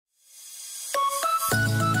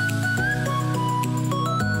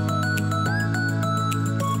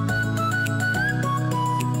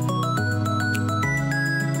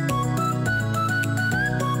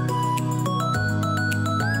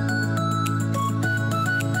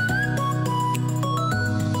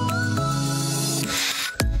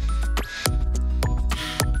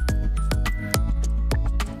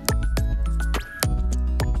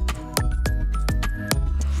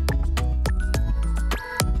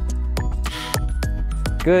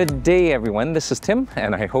Good day, everyone. This is Tim,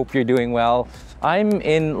 and I hope you're doing well. I'm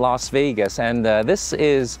in Las Vegas, and this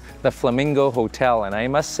is the Flamingo Hotel, and I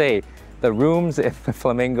must say, the rooms at the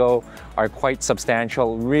Flamingo are quite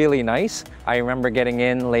substantial, really nice. I remember getting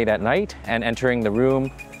in late at night and entering the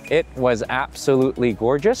room. It was absolutely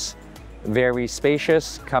gorgeous, very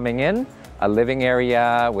spacious coming in, a living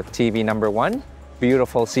area with TV #1,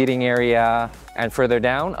 beautiful seating area, and further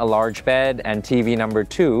down, a large bed and TV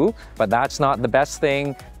 #2. But that's not the best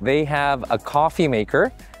thing. They have a coffee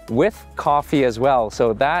maker with coffee as well.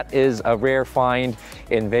 So that is a rare find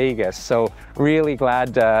in Vegas. So really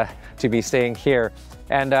glad to be staying here.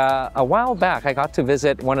 And a while back, I got to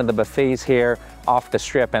visit one of the buffets here off the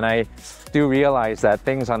strip, and I do realize that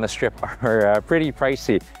things on the strip are pretty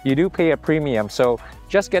pricey. You do pay a premium, so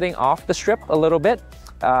just getting off the strip a little bit,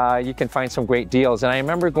 you can find some great deals. And I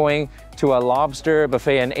remember going to a lobster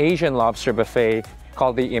buffet, an Asian lobster buffet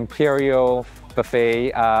called the Imperial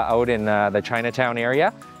Buffet out in the Chinatown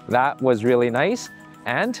area. That was really nice.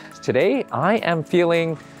 And today I am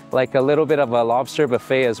feeling like a little bit of a lobster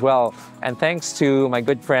buffet as well. And thanks to my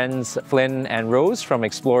good friends Flynn and Rose from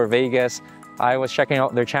Explore Vegas, I was checking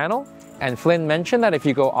out their channel, and Flynn mentioned that if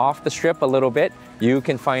you go off the strip a little bit, you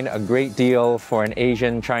can find a great deal for an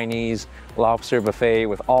Asian Chinese lobster buffet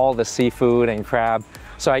with all the seafood and crab.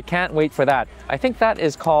 So I can't wait for that. I think that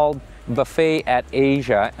is called Buffet at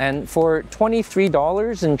Asia, and for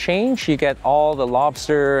 $23 and change, you get all the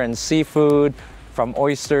lobster and seafood from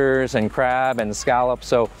oysters and crab and scallops.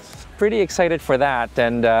 So pretty excited for that,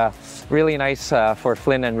 and really nice for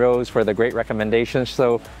Flynn and Rose for the great recommendations.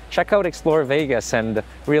 So check out Explore Vegas, and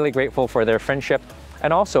really grateful for their friendship.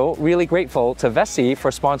 And also really grateful to Vessi for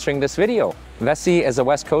sponsoring this video. Vessi is a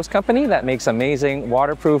West Coast company that makes amazing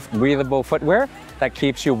waterproof, breathable footwear that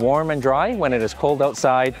keeps you warm and dry when it is cold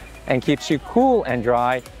outside, and keeps you cool and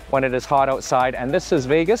dry when it is hot outside. And this is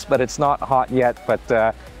Vegas, but it's not hot yet, but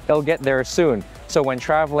they'll get there soon. So when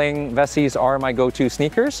traveling, Vessis are my go-to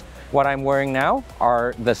sneakers. What I'm wearing now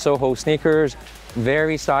are the Soho sneakers.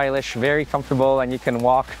 Very stylish, very comfortable, and you can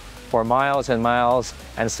walk for miles and miles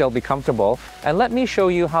and still be comfortable. And let me show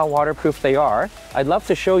you how waterproof they are. I'd love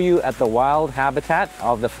to show you at the wild habitat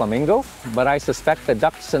of the flamingo, but I suspect the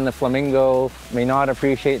ducks in the flamingo may not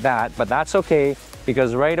appreciate that, but that's okay,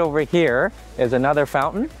 because right over here is another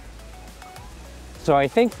fountain. So I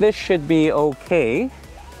think this should be okay.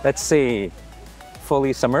 Let's see.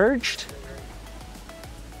 Fully submerged,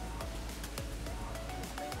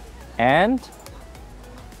 and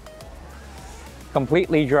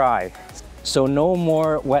completely dry. So no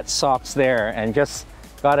more wet socks there, and just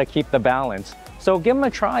gotta keep the balance. So give them a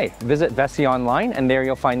try. Visit Vessi online, and there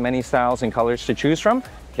you'll find many styles and colors to choose from.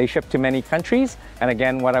 They ship to many countries. And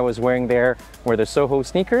again, what I was wearing there were the Soho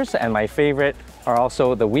sneakers, and my favorite are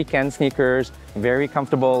also the weekend sneakers. Very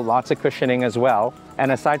comfortable, lots of cushioning as well.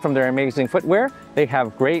 And aside from their amazing footwear, they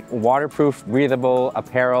have great waterproof, breathable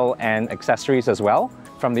apparel and accessories as well.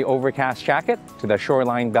 From the overcast jacket to the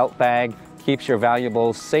shoreline belt bag, keeps your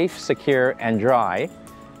valuables safe, secure, and dry.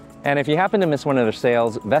 And if you happen to miss one of their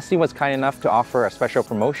sales, Vessi was kind enough to offer a special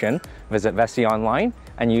promotion. Visit Vessi online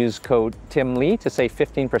and use code TIMLEE to save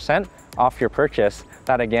 15% off your purchase.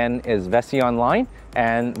 That again is Vessi online,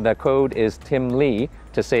 and the code is TIMLEE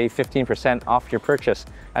to save 15% off your purchase.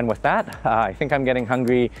 And with that, I think I'm getting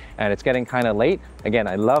hungry, and it's getting kind of late. Again,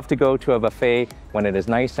 I love to go to a buffet when it is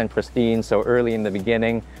nice and pristine, so early in the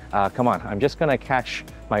beginning. Come on, I'm just gonna catch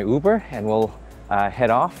my Uber, and we'll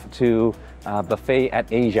head off to Buffet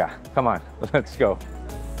at Asia. Come on, let's go.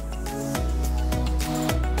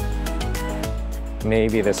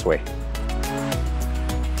 Maybe this way.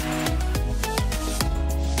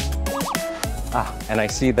 And I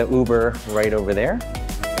see the Uber right over there.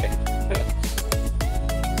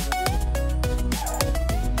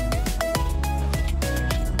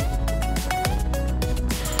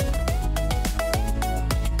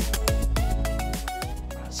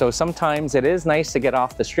 So sometimes it is nice to get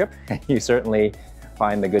off the strip, and you certainly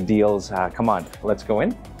find the good deals. Come on, let's go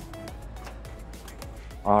in.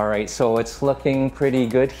 All right, so it's looking pretty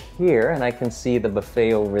good here, and I can see the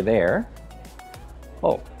buffet over there.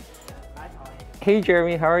 Oh. Hey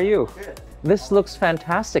Jeremy, how are you? Good. This looks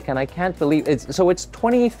fantastic, and I can't believe it's, so it's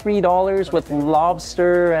 $23 with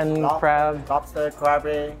lobster and crab. Lobster, crab,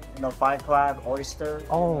 fine crab, oyster,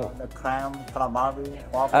 the clam,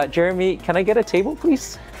 calamari. Jeremy, can I get a table,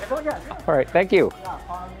 please? Oh, yeah. All right, thank you.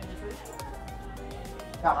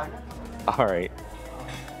 Yeah. All right.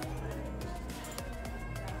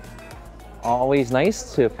 Always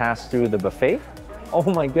nice to pass through the buffet.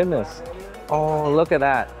 Oh my goodness. Oh, look at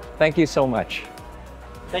that. Thank you so much.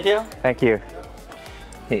 Thank you. Thank you.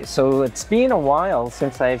 Okay, so it's been a while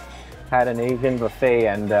since I've had an Asian buffet,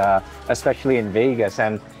 and especially in Vegas,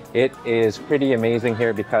 and it is pretty amazing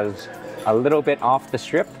here because a little bit off the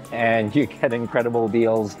strip and you get incredible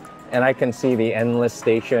deals. And I can see the endless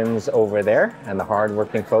stations over there and the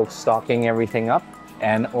hardworking folks stocking everything up.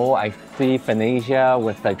 And oh, I see Phoenicia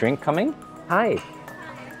with a drink coming. Hi.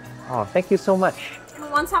 Oh, thank you so much.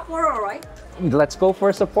 One Sapporo, right? Let's go for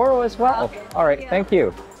a Sapporo as well. Okay. All right, thank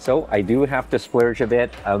you. So I do have to splurge a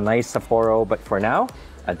bit, a nice Sapporo, but for now,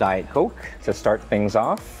 a Diet Coke to start things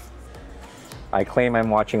off. I claim I'm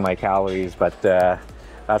watching my calories, but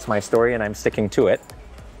that's my story and I'm sticking to it.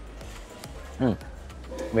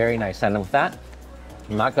 Very nice. And with that,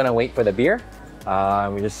 I'm not gonna wait for the beer.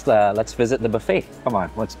 Let's visit the buffet. Come on,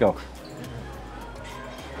 let's go.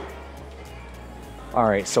 All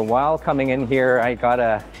right, so while coming in here, I got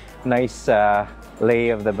a nice lay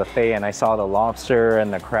of the buffet and I saw the lobster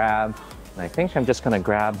and the crab. And I think I'm just gonna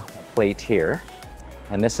grab a plate here.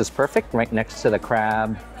 And this is perfect, right next to the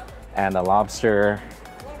crab and the lobster.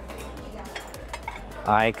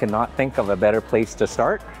 I cannot think of a better place to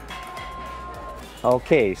start.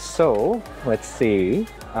 Okay, so let's see,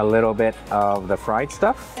 a little bit of the fried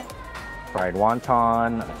stuff. Fried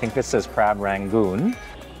wonton, I think this is crab rangoon.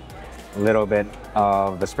 A little bit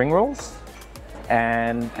of the spring rolls.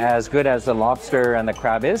 And as good as the lobster and the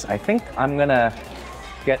crab is, I think I'm gonna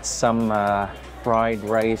get some fried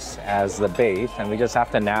rice as the base, and we just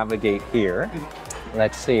have to navigate here.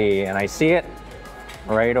 Let's see, and I see it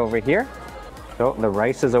right over here. So the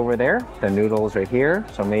rice is over there, the noodles right here.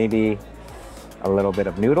 So maybe a little bit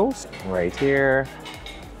of noodles right here.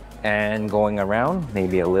 And going around,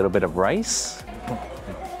 maybe a little bit of rice.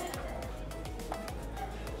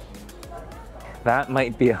 That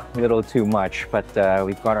might be a little too much, but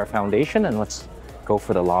we've got our foundation and let's go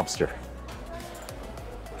for the lobster.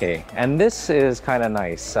 Okay, and this is kind of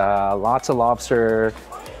nice. Lots of lobster,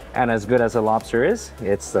 and as good as the lobster is,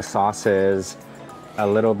 it's the sauces, a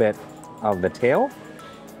little bit of the tail,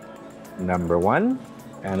 number one,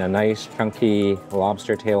 and a nice chunky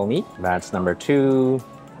lobster tail meat. That's number two,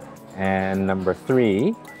 and number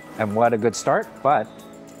three. And what a good start, but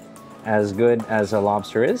as good as a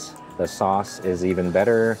lobster is, the sauce is even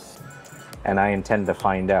better, and I intend to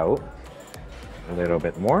find out a little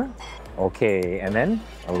bit more. Okay, and then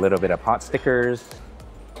a little bit of pot stickers.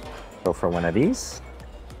 Go for one of these.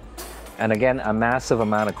 And again, a massive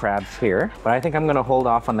amount of crabs here, but I think I'm gonna hold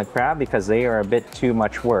off on the crab because they are a bit too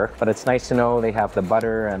much work, but it's nice to know they have the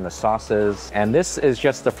butter and the sauces. And this is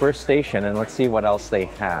just the first station, and let's see what else they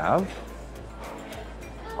have.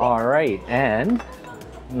 All right, and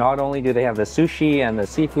not only do they have the sushi and the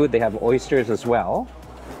seafood, they have oysters as well.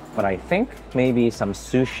 But I think maybe some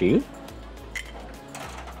sushi.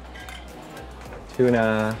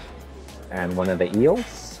 Tuna and one of the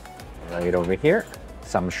eels right over here.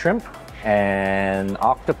 Some shrimp and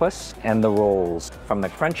octopus and the rolls. From the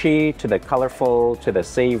crunchy to the colorful to the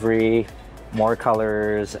savory, more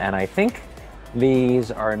colors. And I think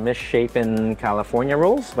these are misshapen California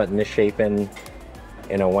rolls, but misshapen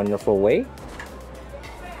in a wonderful way.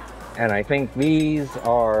 And I think these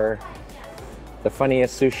are the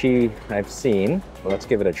funniest sushi I've seen. Well, let's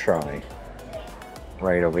give it a try.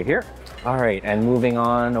 Right over here. All right, and moving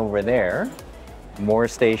on over there, more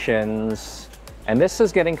stations. And this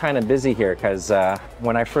is getting kind of busy here because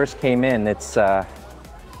when I first came in, it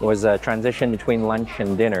was a transition between lunch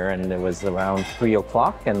and dinner, and it was around 3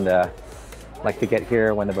 o'clock. And I like to get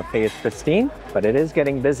here when the buffet is pristine, but it is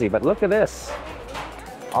getting busy. But look at this.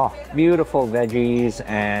 Oh, beautiful veggies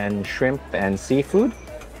and shrimp and seafood.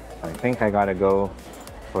 I think I gotta go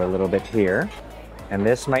for a little bit here. And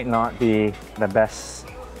this might not be the best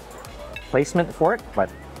placement for it, but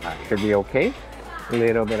should be okay. A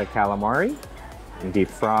little bit of calamari, deep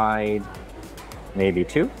fried, maybe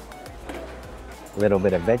two. A little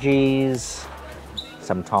bit of veggies,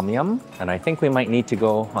 some tom yum. And I think we might need to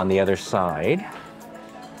go on the other side.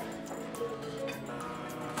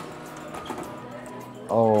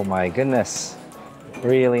 Oh my goodness.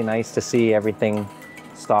 Really nice to see everything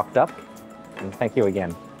stocked up. And thank you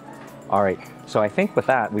again. All right, so I think with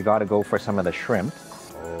that, we gotta go for some of the shrimp.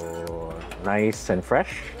 Oh, nice and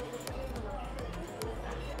fresh.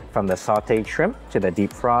 From the sauteed shrimp to the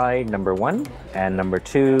deep fried, number one, and number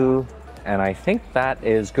two. And I think that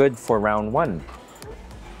is good for round one.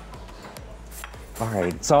 All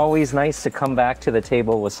right, it's always nice to come back to the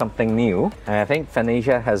table with something new. And I think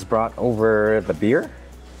Phoenicia has brought over the beer.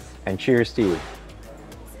 And cheers to you.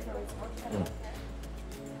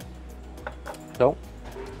 So,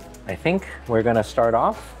 I think we're gonna start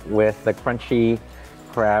off with the crunchy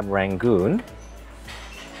crab rangoon.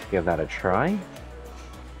 Give that a try.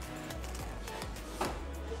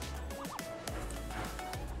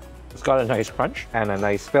 It's got a nice crunch and a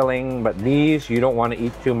nice filling, but these you don't want to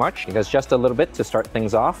eat too much because just a little bit to start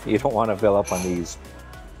things off. You don't want to fill up on these.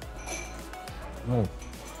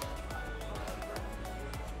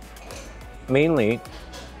 Mainly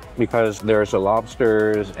because there's the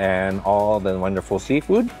lobsters and all the wonderful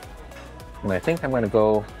seafood. And I think I'm going to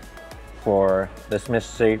go for this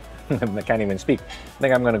misshapen, I can't even speak. I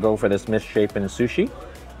think I'm going to go for this misshapen sushi.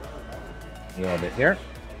 A little bit here.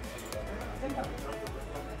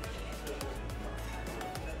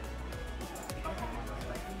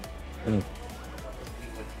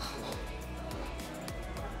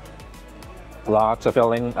 Lots of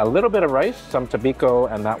filling, a little bit of rice, some tobiko,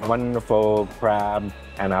 and that wonderful crab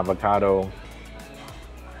and avocado.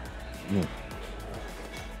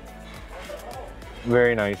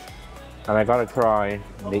 Very nice. And I gotta try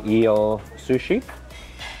the eel sushi.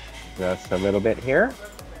 Just a little bit here.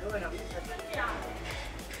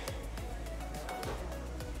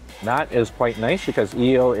 That is quite nice because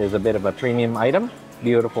eel is a bit of a premium item.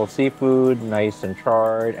 Beautiful seafood, nice and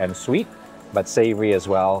charred and sweet, but savory as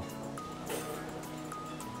well.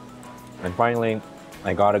 And finally,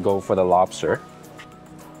 I gotta go for the lobster.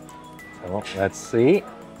 So let's see.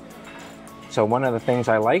 So one of the things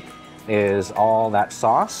I like is all that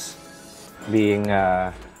sauce being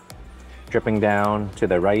dripping down to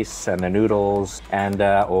the rice and the noodles, and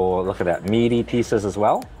oh, look at that, meaty pieces as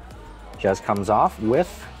well. Just comes off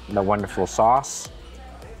with the wonderful sauce.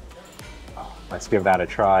 Let's give that a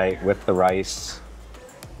try with the rice.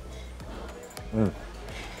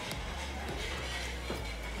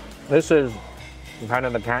 This is kind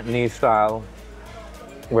of the Cantonese style,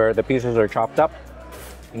 where the pieces are chopped up,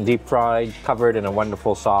 deep fried, covered in a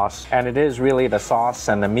wonderful sauce. And it is really the sauce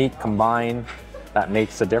and the meat combined that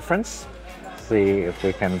makes the difference. Let's see if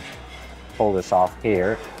we can pull this off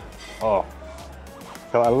here. Oh,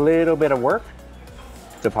 so a little bit of work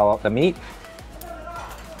to pull out the meat.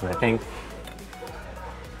 And I think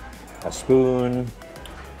a spoon,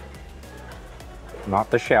 not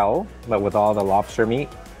the shell, but with all the lobster meat.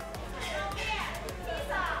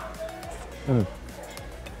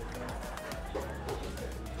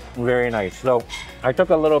 Very nice. So I took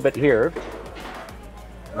a little bit here.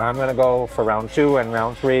 I'm gonna go for round 2 and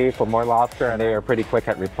round 3 for more lobster, and they are pretty quick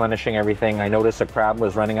at replenishing everything. I noticed the crab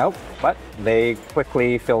was running out, but they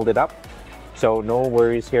quickly filled it up. So no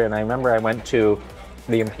worries here. And I remember I went to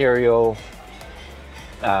the Imperial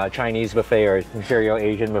Chinese buffet or Imperial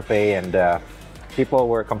Asian buffet, and people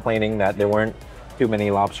were complaining that there weren't too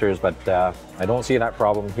many lobsters, but I don't see that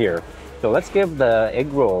problem here. So let's give the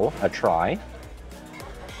egg roll a try.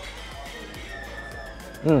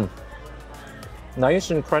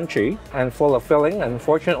 Nice and crunchy and full of filling.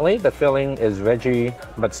 Unfortunately, the filling is veggie,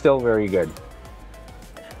 but still very good.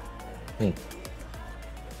 I'm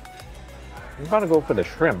gonna go for the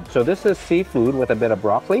shrimp. So this is seafood with a bit of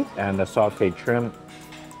broccoli and the sauteed shrimp.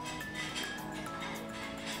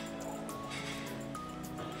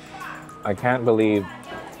 I can't believe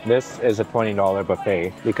this is a $20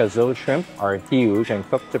 buffet because those shrimp are huge and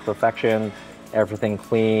cooked to perfection, everything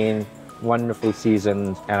clean, wonderfully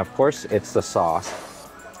seasoned, and of course it's the sauce.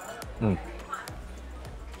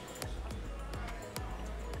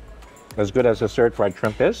 As good as the stir-fried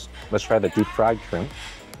shrimp is, let's try the deep-fried shrimp.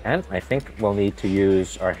 And I think we'll need to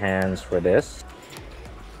use our hands for this.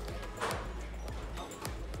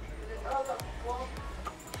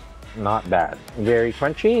 Not bad. Very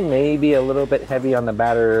crunchy, maybe a little bit heavy on the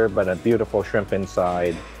batter, but a beautiful shrimp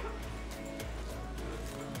inside.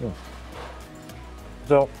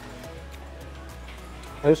 So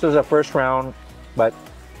this is a first round, but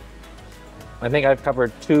I think I've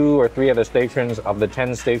covered 2 or 3 of the stations of the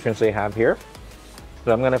 10 stations they have here.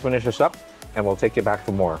 So I'm gonna finish this up and we'll take you back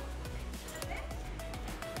for more.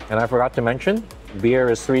 And I forgot to mention, beer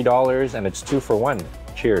is $3 and it's 2 for 1.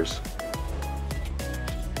 Cheers.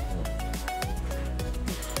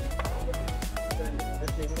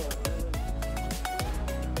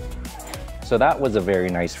 So that was a very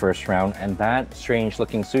nice first round, and that strange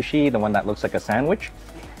looking sushi, the one that looks like a sandwich,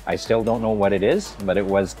 I still don't know what it is, but it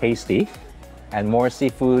was tasty. And more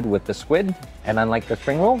seafood with the squid, and unlike the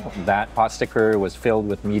spring roll, that pot sticker was filled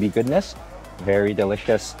with meaty goodness. Very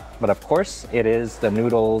delicious. But of course, it is the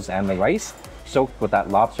noodles and the rice soaked with that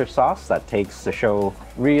lobster sauce that takes the show.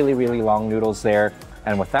 Really, really long noodles there.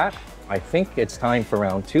 And with that, I think it's time for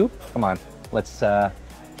round 2. Come on, let's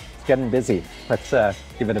get busy. Let's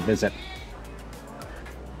give it a visit.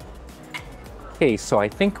 Okay, so I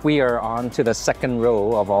think we are on to the second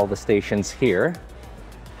row of all the stations here.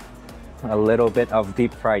 a little bit of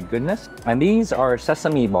deep fried goodness. And these are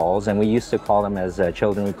sesame balls, and we used to call them as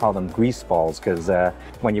children, we call them grease balls, because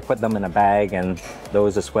when you put them in a bag, and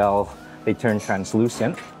those as well, they turn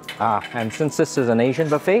translucent. And since this is an Asian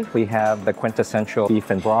buffet, we have the quintessential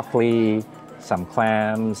beef and broccoli, some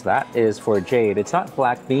clams. That is for Jade. It's not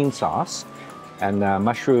black bean sauce. And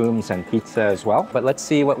mushrooms and pizza as well. But let's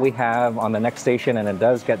see what we have on the next station, and it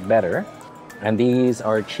does get better. And these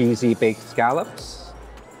are cheesy baked scallops.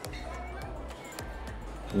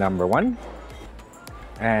 Number 1.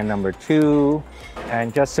 And number 2.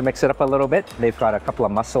 And just to mix it up a little bit, they've got a couple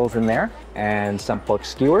of mussels in there and some pork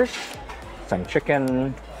skewers, some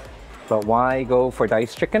chicken. But why go for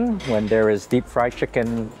diced chicken when there is deep fried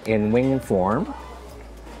chicken in wing form?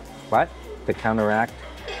 But to counteract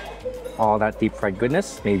all that deep fried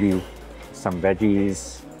goodness, maybe some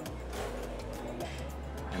veggies.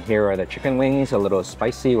 And here are the chicken wings, a little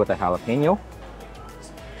spicy with a jalapeno.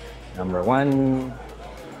 Number 1.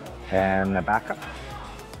 And the backup.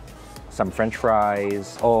 Some French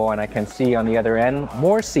fries. Oh, and I can see on the other end,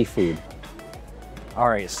 more seafood. All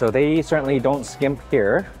right, so they certainly don't skimp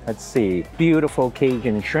here. Let's see, beautiful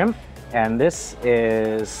Cajun shrimp. And this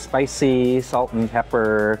is spicy salt and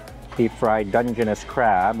pepper deep fried Dungeness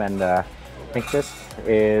crab, and I think this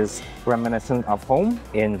is reminiscent of home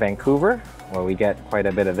in Vancouver, where we get quite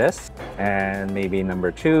a bit of this. And maybe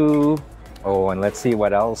number 2. Oh, and let's see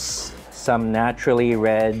what else. Some naturally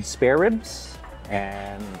red spare ribs,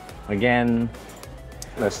 and again,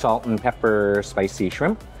 the salt and pepper spicy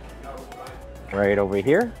shrimp right over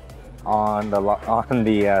here on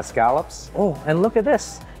the scallops. Oh, and look at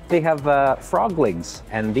this. They have frog legs,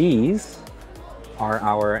 and these are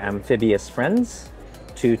our amphibious friends,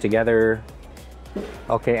 2 together.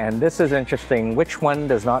 Okay, and this is interesting. Which one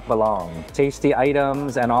does not belong? Tasty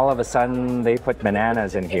items, and all of a sudden they put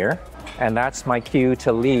bananas in here. And that's my cue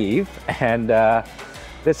to leave. And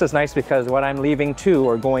this is nice because what I'm leaving to,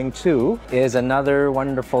 or going to, is another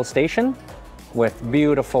wonderful station with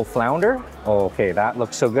beautiful flounder. Okay, that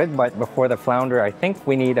looks so good, but before the flounder, I think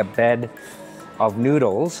we need a bed of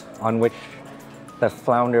noodles on which the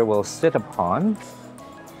flounder will sit upon.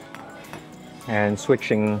 And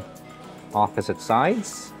switching opposite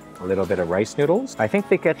sides, a little bit of rice noodles. I think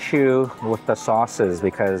they get you with the sauces,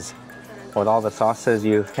 because with all the sauces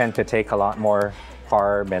you tend to take a lot more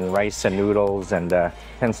carb and rice and noodles, and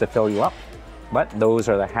tends to fill you up. But those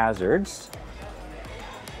are the hazards.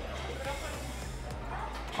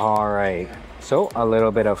 All right, so a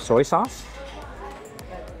little bit of soy sauce.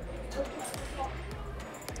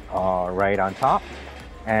 All right, on top.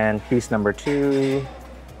 And piece number 2,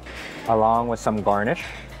 along with some garnish.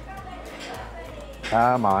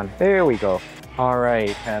 Come on, there we go. All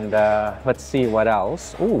right, and let's see what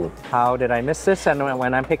else. Ooh, how did I miss this? And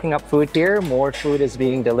when I'm picking up food here, more food is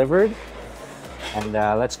being delivered. And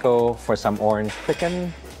let's go for some orange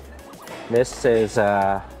chicken. This is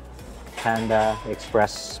Panda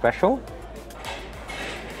Express Special.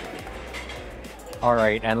 All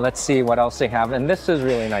right, and let's see what else they have. And this is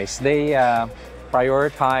really nice. They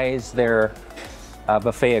prioritize their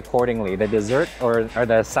buffet accordingly. The dessert or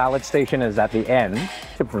the salad station is at the end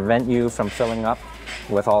to prevent you from filling up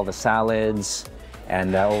with all the salads.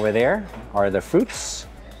 And over there are the fruits.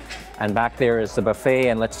 And back there is the buffet.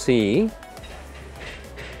 And let's see.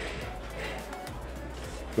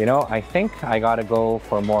 You know, I think I gotta go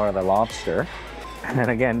for more of the lobster. And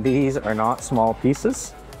again, these are not small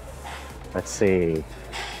pieces. Let's see,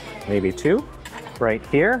 maybe 2 right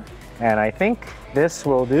here. And I think this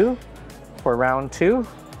will do for round 2,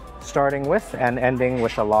 starting with and ending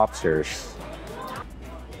with the lobsters.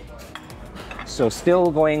 So still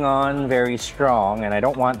going on very strong, and I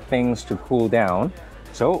don't want things to cool down.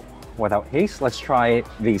 So without haste, let's try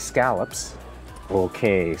these scallops.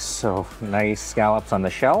 Okay, so nice scallops on the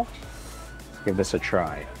shell. Let's give this a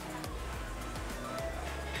try.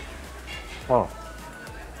 Oh.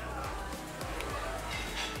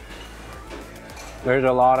 There's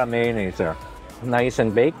a lot of mayonnaise there. Nice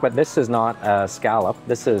and baked, but this is not a scallop.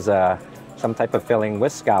 This is some type of filling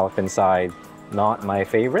with scallop inside. Not my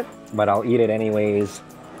favorite, but I'll eat it anyways.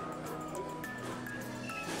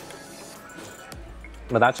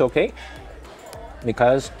 But that's okay,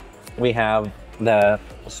 because we have the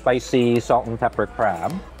spicy salt and pepper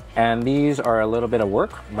crab. And these are a little bit of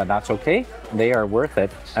work, but that's okay. They are worth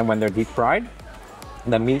it. And when they're deep fried,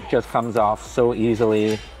 the meat just comes off so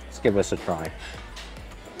easily. Let's give this a try.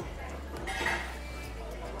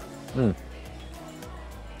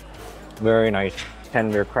 Very nice.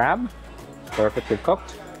 Tender crab, perfectly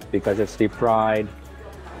cooked because it's deep fried.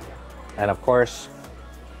 And of course,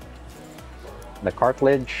 the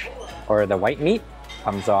cartilage or the white meat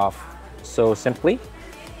comes off so simply.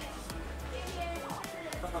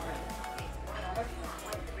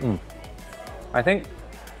 I think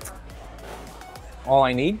all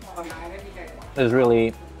I need is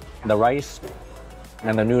really the rice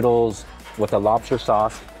and the noodles with the lobster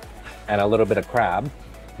sauce and a little bit of crab.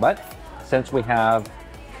 But since we have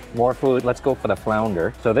more food, let's go for the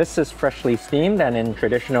flounder. So this is freshly steamed, and in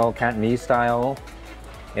traditional Cantonese style,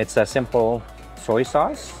 it's a simple soy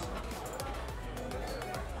sauce.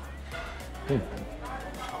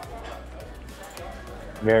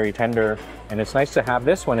 Very tender, and it's nice to have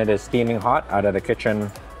this when it is steaming hot out of the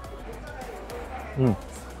kitchen.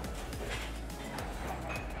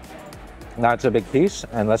 That's a big piece,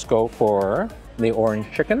 and let's go for the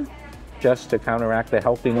orange chicken just to counteract the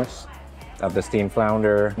healthiness of the steamed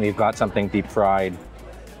flounder. We've got something deep fried.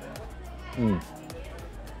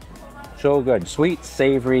 So good, sweet,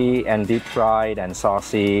 savory, and deep fried and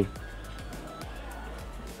saucy.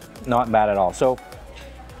 Not bad at all. So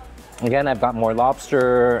again, I've got more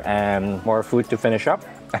lobster and more food to finish up,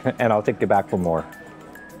 and I'll take you back for more.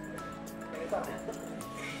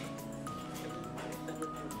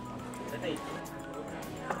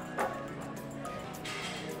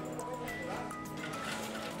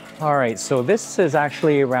 All right, so this is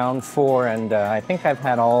actually round 4, and I think I've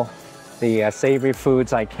had all the savory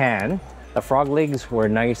foods I can. The frog legs were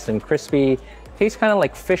nice and crispy. Tastes kind of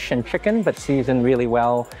like fish and chicken, but seasoned really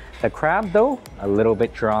well. The crab, though, a little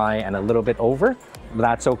bit dry and a little bit over.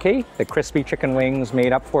 That's okay. The crispy chicken wings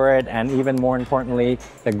made up for it, and even more importantly,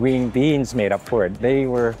 the green beans made up for it. They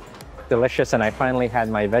were delicious, and I finally had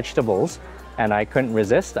my vegetables, and I couldn't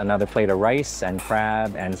resist another plate of rice and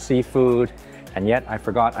crab and seafood. And yet I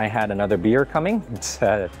forgot I had another beer coming. It's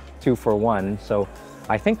 2 for 1. So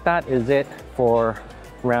I think that is it for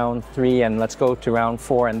round 3, and let's go to round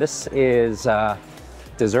 4. And this is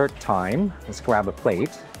dessert time. Let's grab a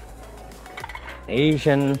plate.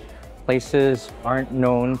 Asian places aren't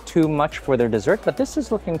known too much for their dessert, but this is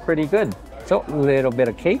looking pretty good. So a little bit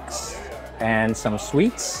of cakes and some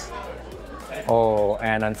sweets. Oh,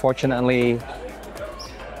 and unfortunately,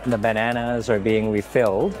 the bananas are being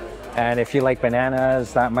refilled. And if you like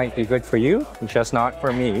bananas, that might be good for you, just not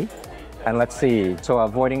for me. And let's see, so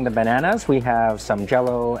avoiding the bananas, we have some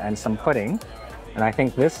jello and some pudding. And I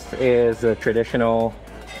think this is the traditional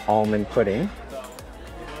almond pudding.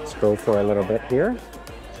 Let's go for a little bit here.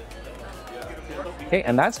 Okay,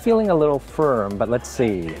 and that's feeling a little firm, but let's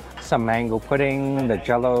see. Some mango pudding, the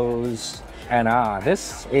jellos, and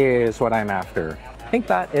this is what I'm after. I think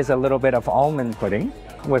that is a little bit of almond pudding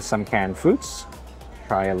with some canned fruits.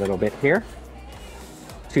 Try a little bit here.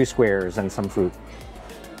 2 squares and some fruit.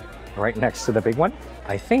 Right next to the big one.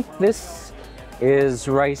 I think this is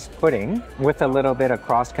rice pudding with a little bit of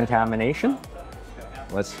cross-contamination.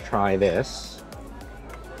 Let's try this.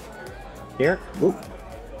 Here. Ooh.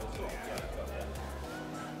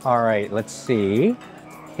 All right, let's see.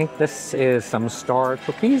 I think this is some star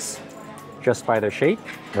cookies, just by their shape.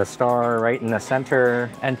 The star right in the center,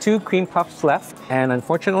 and 2 cream puffs left. And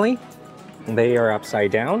unfortunately, they are upside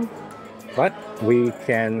down, but we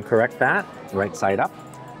can correct that right side up.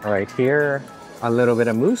 Right here, a little bit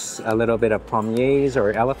of mousse, a little bit of pommiers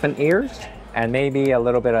or elephant ears, and maybe a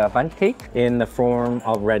little bit of bundt cake in the form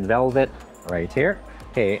of red velvet right here.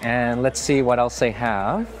 Okay, and let's see what else they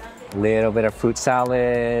have. A little bit of fruit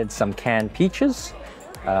salad, some canned peaches,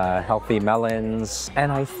 healthy melons,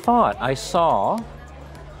 and I thought I saw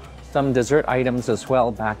some dessert items as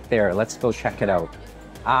well back there. Let's go check it out.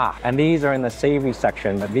 And these are in the savory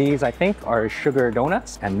section, but these I think are sugar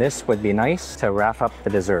donuts, and this would be nice to wrap up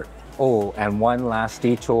the dessert. Oh, and one last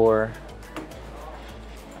detour,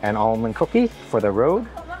 an almond cookie for the road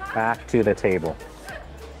back to the table.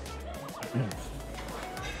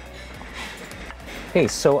 Okay,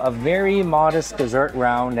 so a very modest dessert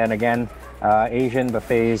round, and again, Asian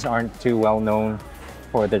buffets aren't too well known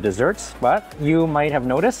for the desserts, but you might have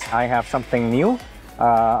noticed I have something new.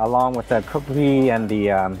 Along with the cookie and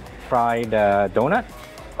the fried donut,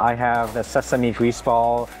 I have the sesame grease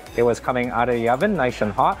ball. It was coming out of the oven, nice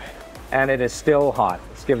and hot, and it is still hot.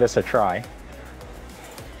 Let's give this a try.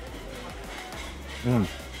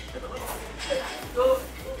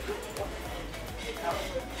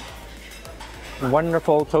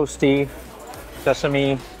 Wonderful toasty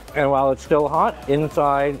sesame, and while it's still hot,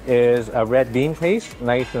 inside is a red bean paste,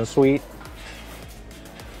 nice and sweet.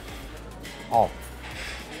 Oh.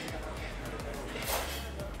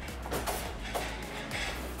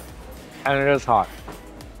 And it is hot.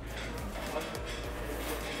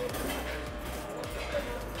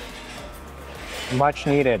 Much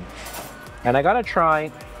needed. And I gotta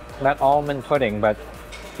try that almond pudding, but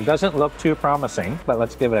It doesn't look too promising, but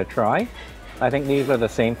let's give it a try. I think these are the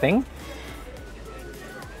same thing.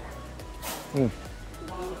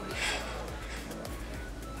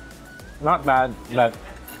 Not bad, but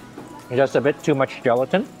just a bit too much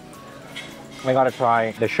gelatin. I gotta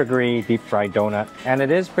try the sugary deep fried donut. And it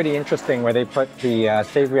is pretty interesting where they put the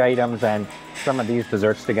savory items and some of these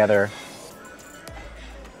desserts together.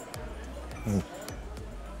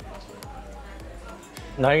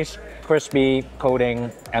 Nice crispy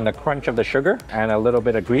coating and the crunch of the sugar and a little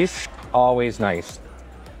bit of grease, always nice.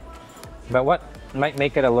 But what might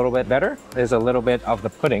make it a little bit better is a little bit of the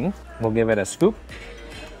pudding. We'll give it a scoop.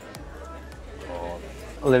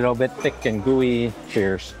 A little bit thick and gooey.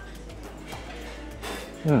 Cheers.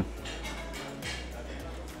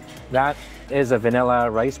 That is a vanilla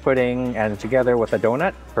rice pudding and together with a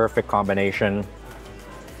donut, perfect combination.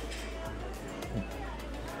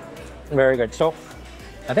 Very good. So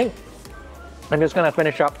I think I'm just gonna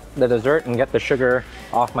finish up the dessert and get the sugar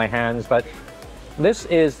off my hands, but this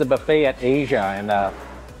is the buffet at Asia, and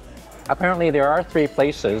apparently there are 3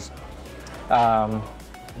 places,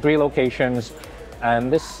 3 locations,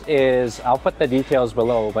 and this is, I'll put the details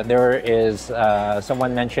below, but there is,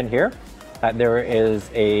 someone mentioned here that there is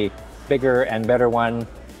a bigger and better one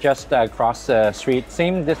just across the street,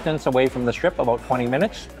 same distance away from the strip, about 20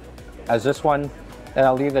 minutes as this one, and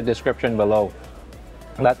I'll leave the description below.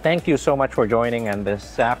 But thank you so much for joining, and the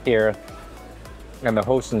staff here and the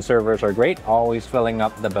hosts and servers are great, always filling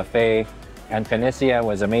up the buffet. And Fenicia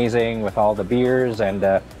was amazing with all the beers and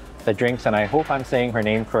the drinks, and I hope I'm saying her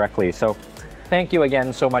name correctly. So thank you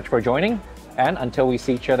again so much for joining, and until we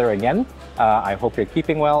see each other again, I hope you're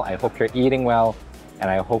keeping well, I hope you're eating well, and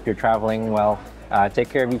I hope you're traveling well. Take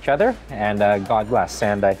care of each other, and God bless.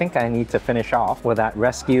 And I think I need to finish off with that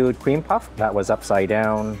rescued cream puff that was upside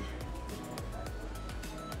down.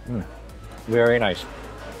 Very nice.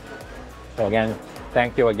 So again,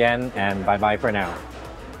 thank you again, and bye-bye for now.